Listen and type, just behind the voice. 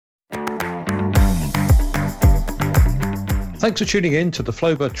Thanks for tuning in to the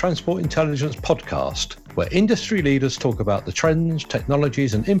Floba Transport Intelligence podcast, where industry leaders talk about the trends,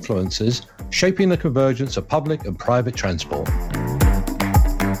 technologies and influences shaping the convergence of public and private transport.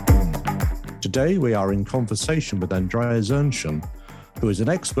 Today we are in conversation with Andrea Zirnchen, who is an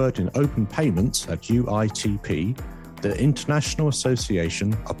expert in open payments at UITP, the International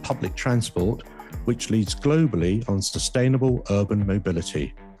Association of Public Transport, which leads globally on sustainable urban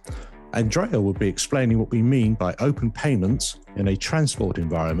mobility. Andrea will be explaining what we mean by open payments in a transport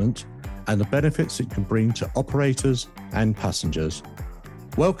environment and the benefits it can bring to operators and passengers.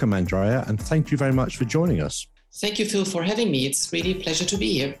 Welcome, Andrea, and thank you very much for joining us. Thank you, Phil, for having me. It's really a pleasure to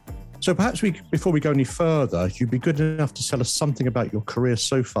be here. So perhaps before we go any further, you'd be good enough to tell us something about your career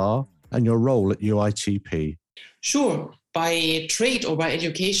so far and your role at UITP. Sure. By trade or by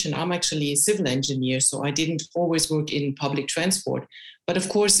education, I'm actually a civil engineer, so I didn't always work in public transport. But of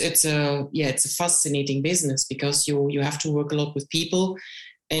course, it's a fascinating business because you have to work a lot with people,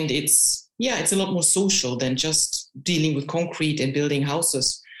 and it's a lot more social than just dealing with concrete and building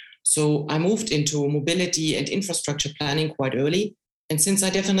houses. So I moved into mobility and infrastructure planning quite early. And since I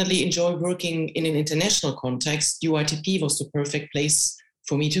definitely enjoy working in an international context, UITP was the perfect place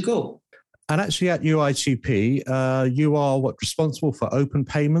for me to go. And actually at UITP, you are responsible for open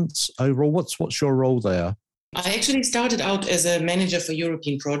payments overall. What's your role there? I actually started out as a manager for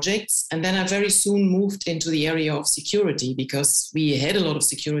European projects, and then I very soon moved into the area of security because we had a lot of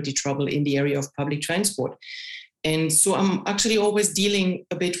security trouble in the area of public transport. And so I'm actually always dealing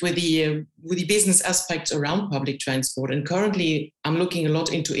a bit with the business aspects around public transport. And currently I'm looking a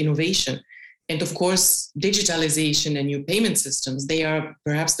lot into innovation. And of course, digitalization and new payment systems, they are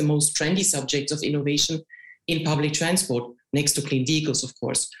perhaps the most trendy subjects of innovation in public transport, next to clean vehicles, of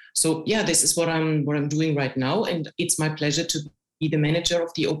course. So this is what I'm doing right now. And it's my pleasure to be the manager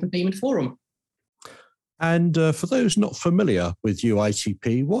of the Open Payment Forum. And for those not familiar with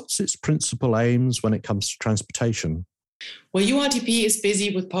UITP, what's its principal aims when it comes to transportation? Well, UITP is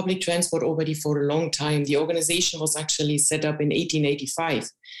busy with public transport already for a long time. The organization was actually set up in 1885.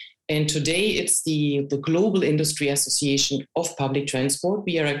 And today it's the Global Industry Association of Public Transport.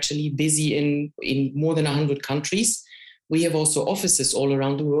 We are actually busy in more than 100 countries. We have also offices all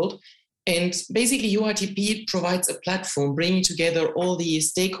around the world. And basically UITP provides a platform bringing together all the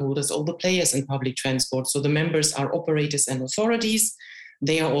stakeholders, all the players in public transport. So the members are operators and authorities.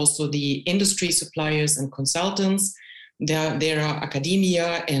 They are also the industry suppliers and consultants. There are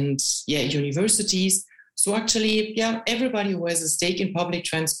academia and universities. So actually, everybody who has a stake in public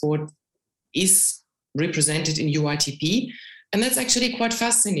transport is represented in UITP. And that's actually quite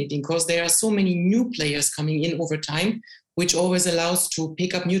fascinating because there are so many new players coming in over time, which always allows to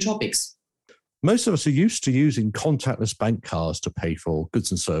pick up new topics. Most of us are used to using contactless bank cards to pay for goods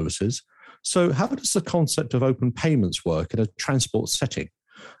and services. So how does the concept of open payments work in a transport setting?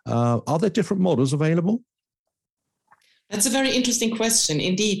 Are there different models available? That's a very interesting question.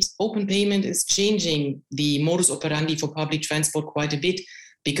 Indeed, open payment is changing the modus operandi for public transport quite a bit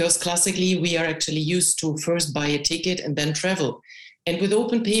because classically we are actually used to first buy a ticket and then travel. And with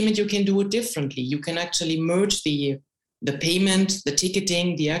open payment, you can do it differently. You can actually merge the payment, the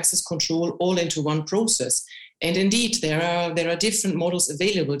ticketing, the access control all into one process. And indeed, there are different models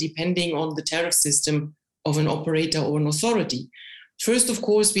available depending on the tariff system of an operator or an authority. First, of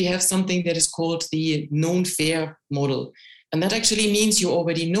course, we have something that is called the known fare model. And that actually means you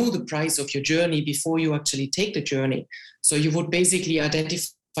already know the price of your journey before you actually take the journey. So you would basically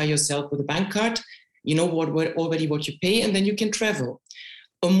identify yourself with a bank card, you know already what you pay, and then you can travel.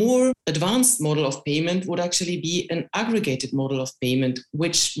 A more advanced model of payment would actually be an aggregated model of payment,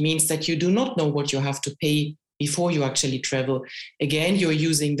 which means that you do not know what you have to pay before you actually travel. Again, you're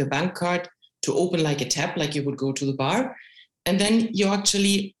using the bank card to open like a tab, like you would go to the bar. And then you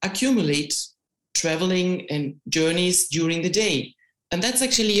actually accumulate traveling and journeys during the day. And that's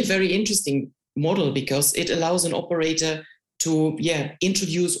actually a very interesting model because it allows an operator to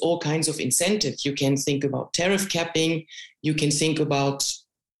introduce all kinds of incentives. You can think about tariff capping. You can think about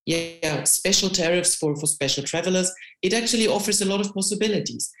special tariffs for special travelers. It actually offers a lot of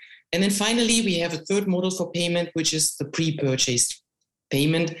possibilities. And then finally, we have a third model for payment, which is the pre-purchased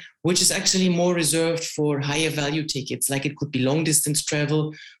payment, which is actually more reserved for higher value tickets, like it could be long distance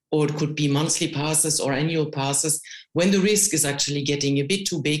travel, or it could be monthly passes or annual passes, when the risk is actually getting a bit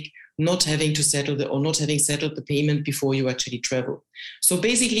too big, not having settled the payment before you actually travel. So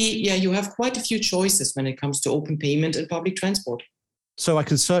basically, you have quite a few choices when it comes to open payment and public transport. So I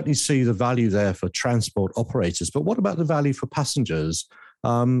can certainly see the value there for transport operators, but what about the value for passengers?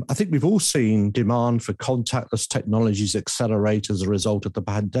 I think we've all seen demand for contactless technologies accelerate as a result of the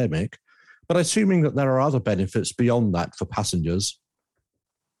pandemic. but assuming that there are other benefits beyond that for passengers.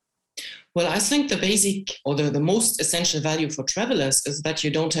 Well, I think the basic or the most essential value for travelers is that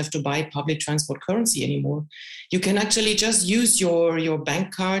you don't have to buy public transport currency anymore. You can actually just use your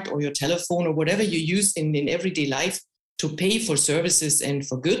bank card or your telephone or whatever you use in everyday life to pay for services and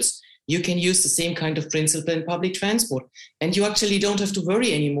for goods. You can use the same kind of principle in public transport. And you actually don't have to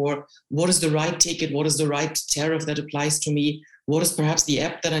worry anymore. What is the right ticket? What is the right tariff that applies to me? What is perhaps the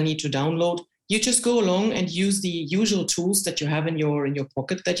app that I need to download? You just go along and use the usual tools that you have in your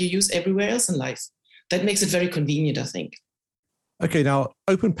pocket that you use everywhere else in life. That makes it very convenient, I think. Okay, now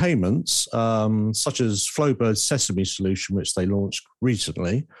open payments, such as Flowbird's Sesame solution, which they launched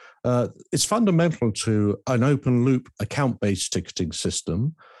recently, is fundamental to an open loop account-based ticketing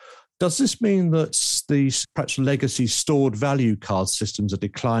system. Does this mean that these perhaps legacy stored value card systems are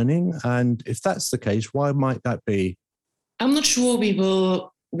declining? And if that's the case, why might that be? I'm not sure we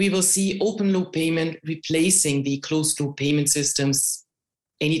will see open loop payment replacing the closed loop payment systems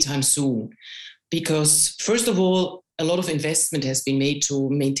anytime soon. Because first of all, a lot of investment has been made to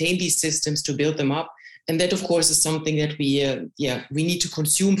maintain these systems, to build them up. And that, of course, is something that we need to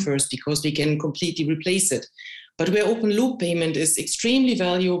consume first because we can completely replace it. But where open loop payment is extremely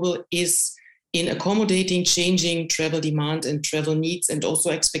valuable is in accommodating changing travel demand and travel needs and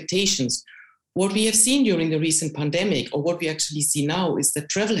also expectations. What we have seen during the recent pandemic, or what we actually see now, is that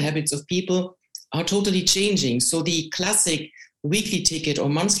travel habits of people are totally changing. So the classic weekly ticket or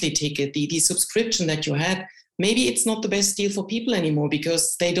monthly ticket, the subscription that you had, maybe it's not the best deal for people anymore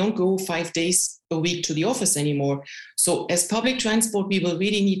because they don't go 5 days a week to the office anymore. So as public transport, we will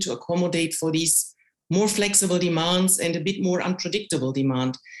really need to accommodate for these more flexible demands and a bit more unpredictable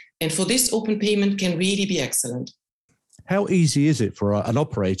demand. And for this, open payment can really be excellent. How easy is it for an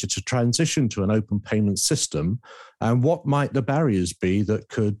operator to transition to an open payment system, and what might the barriers be that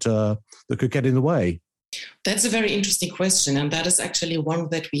could get in the way? That's a very interesting question, and that is actually one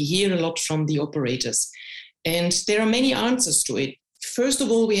that we hear a lot from the operators. And there are many answers to it. First of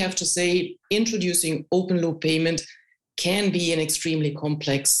all, we have to say introducing open loop payment can be an extremely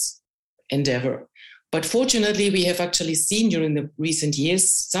complex endeavor. But fortunately, we have actually seen during the recent years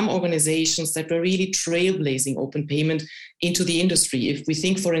some organizations that were really trailblazing open payment into the industry. If we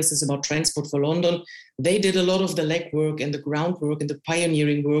think, for instance, about Transport for London, they did a lot of the legwork and the groundwork and the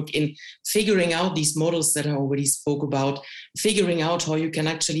pioneering work in figuring out these models that I already spoke about, figuring out how you can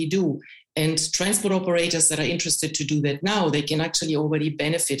actually do. And transport operators that are interested to do that now, they can actually already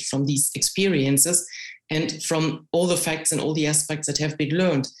benefit from these experiences and from all the facts and all the aspects that have been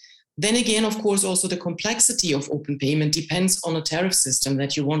learned. Then again, of course, also the complexity of open payment depends on a tariff system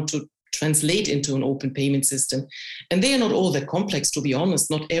that you want to translate into an open payment system. And they are not all that complex, to be honest.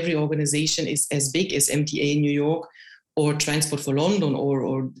 Not every organization is as big as MTA in New York or Transport for London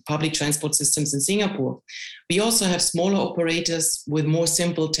or public transport systems in Singapore. We also have smaller operators with more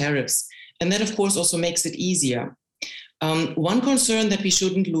simple tariffs. And that, of course, also makes it easier. One concern that we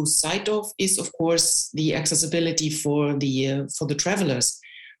shouldn't lose sight of is, of course, the accessibility for the travelers.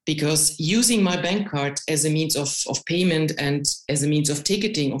 Because using my bank card as a means of payment and as a means of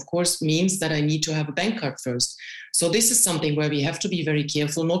ticketing, of course, means that I need to have a bank card first. So this is something where we have to be very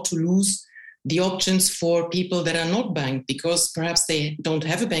careful not to lose the options for people that are not banked, because perhaps they don't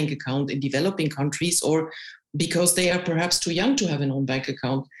have a bank account in developing countries, or because they are perhaps too young to have an own bank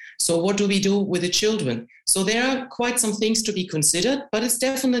account. So what do we do with the children? So there are quite some things to be considered, but it's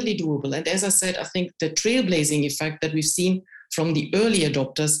definitely doable. And as I said, I think the trailblazing effect that we've seen from the early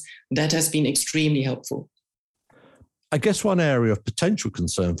adopters, that has been extremely helpful. I guess one area of potential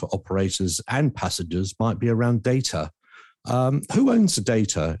concern for operators and passengers might be around data. Who owns the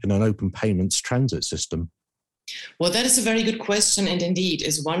data in an open payments transit system? Well, that is a very good question, and indeed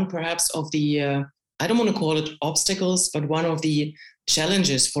is one perhaps of the, I don't want to call it obstacles, but one of the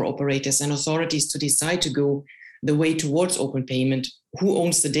challenges for operators and authorities to decide to go the way towards open payment. Who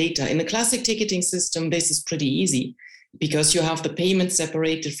owns the data? In the classic ticketing system, this is pretty easy, because you have the payment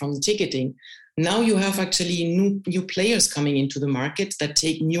separated from the ticketing. Now you have actually new players coming into the market that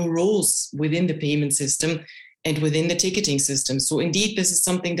take new roles within the payment system and within the ticketing system. So indeed, this is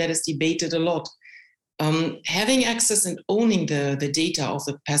something that is debated a lot. Having access and owning the data of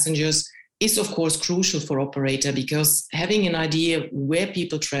the passengers is, of course, crucial for operator, because having an idea where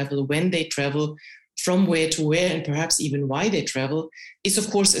people travel, when they travel, from where to where, and perhaps even why they travel, is, of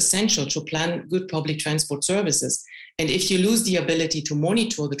course, essential to plan good public transport services. And if you lose the ability to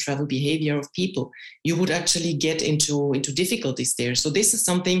monitor the travel behavior of people, you would actually get into difficulties there. So this is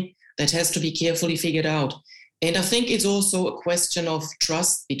something that has to be carefully figured out. And I think it's also a question of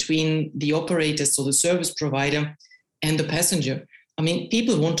trust between the operators, so the service provider, and the passenger. I mean,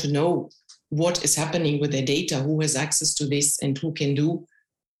 people want to know what is happening with their data, who has access to this, and who can do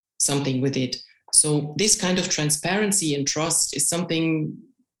something with it. So this kind of transparency and trust is something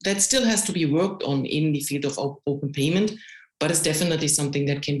that still has to be worked on in the field of open payment, but it's definitely something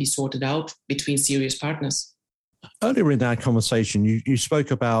that can be sorted out between serious partners. Earlier in our conversation, you spoke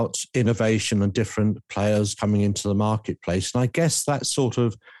about innovation and different players coming into the marketplace. And I guess that sort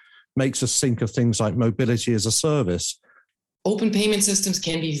of makes us think of things like mobility as a service. Open payment systems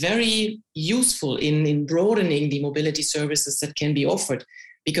can be very useful in broadening the mobility services that can be offered,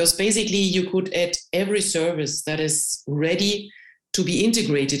 because basically you could add every service that is ready to be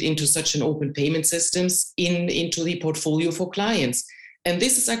integrated into such an open payment systems into the portfolio for clients. And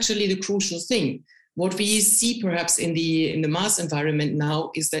this is actually the crucial thing. What we see perhaps in the mass environment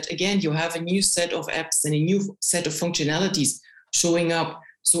now is that, again, you have a new set of apps and a new set of functionalities showing up.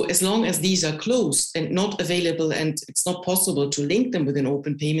 So as long as these are closed and not available and it's not possible to link them with an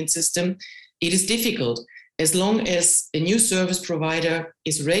open payment system, it is difficult. As long as a new service provider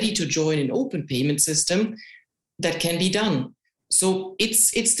is ready to join an open payment system, that can be done. So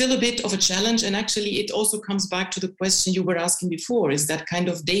it's still a bit of a challenge. And actually, it also comes back to the question you were asking before, is that kind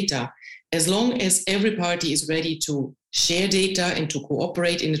of data. As long as every party is ready to share data and to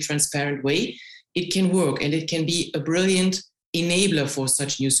cooperate in a transparent way, it can work, and it can be a brilliant enabler for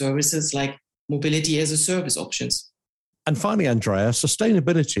such new services like mobility as a service options. And finally, Andrea,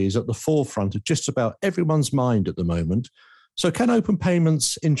 sustainability is at the forefront of just about everyone's mind at the moment. So can open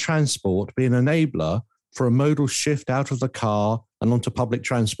payments in transport be an enabler for a modal shift out of the car and onto public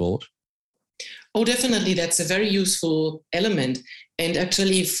transport? Oh, definitely. That's a very useful element. And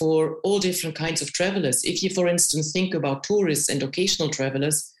actually for all different kinds of travelers, if you, for instance, think about tourists and occasional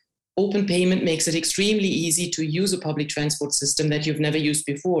travelers, open payment makes it extremely easy to use a public transport system that you've never used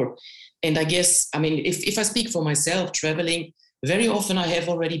before. And I guess, if I speak for myself, traveling, very often I have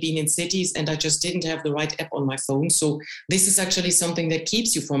already been in cities and I just didn't have the right app on my phone. So this is actually something that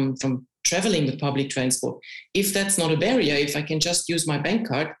keeps you from traveling with public transport. If that's not a barrier, if I can just use my bank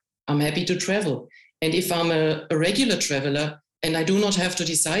card, I'm happy to travel. And if I'm a regular traveler and I do not have to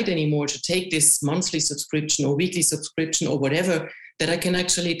decide anymore to take this monthly subscription or weekly subscription or whatever, that I can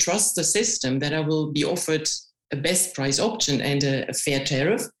actually trust the system that I will be offered a best price option and a fair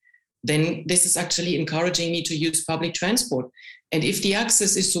tariff, then this is actually encouraging me to use public transport. And if the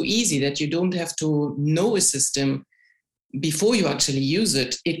access is so easy that you don't have to know a system before you actually use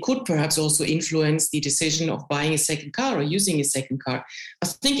it, it could perhaps also influence the decision of buying a second car or using a second car. I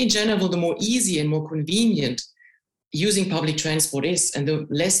think in general, the more easy and more convenient using public transport is, and the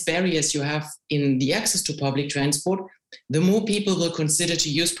less barriers you have in the access to public transport, the more people will consider to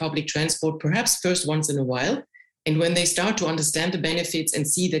use public transport, perhaps first once in a while. And when they start to understand the benefits and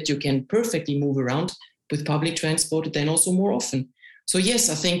see that you can perfectly move around with public transport, then also more often. So yes,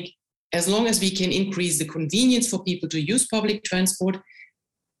 I think as long as we can increase the convenience for people to use public transport,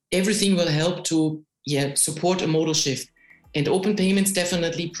 everything will help to support a modal shift. And open payments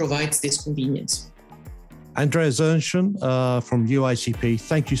definitely provides this convenience. Andrea Zernschen from UITP,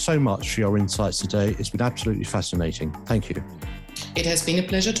 thank you so much for your insights today. It's been absolutely fascinating. Thank you. It has been a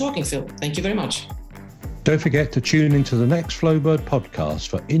pleasure talking, Phil. Thank you very much. Don't forget to tune into the next Flowbird podcast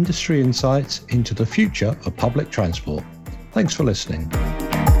for industry insights into the future of public transport. Thanks for listening.